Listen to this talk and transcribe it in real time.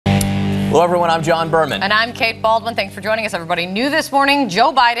Hello, everyone. I'm John Berman. And I'm Kate Baldwin. Thanks for joining us, everybody. New this morning,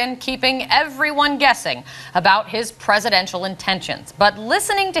 Joe Biden keeping everyone guessing about his presidential intentions. But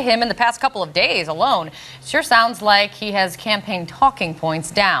listening to him in the past couple of days alone, it sure sounds like he has campaign talking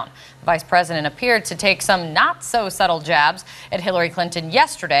points down. The vice president appeared to take some not-so-subtle jabs at Hillary Clinton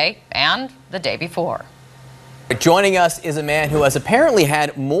yesterday and the day before. Joining us is a man who has apparently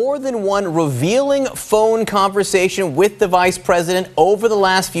had more than one revealing phone conversation with the vice president over the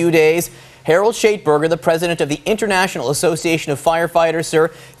last few days. Harold Schaitberger, the president of the International Association of Firefighters. Sir,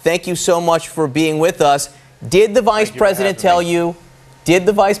 thank you so much for being with us. Did the vice president tell you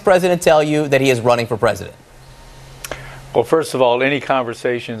that he is running for president? Well, first of all, any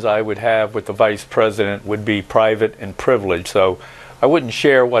conversations I would have with the vice president would be private and privileged, so I wouldn't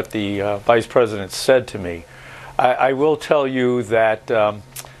share what the vice president said to me. I will tell you that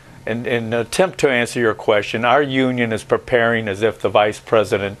in an attempt to answer your question, our union is preparing as if the vice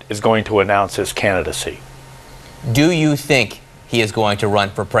president is going to announce his candidacy. Do you think he is going to run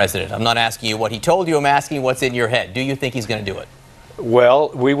for president? I'm not asking you what he told you, I'm asking what's in your head. Do you think he's going to do it?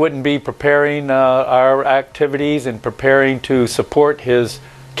 Well, we wouldn't be preparing our activities and preparing to support his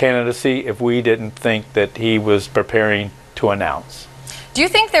candidacy if we didn't think that he was preparing to announce. Do you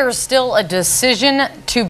think there is still a decision to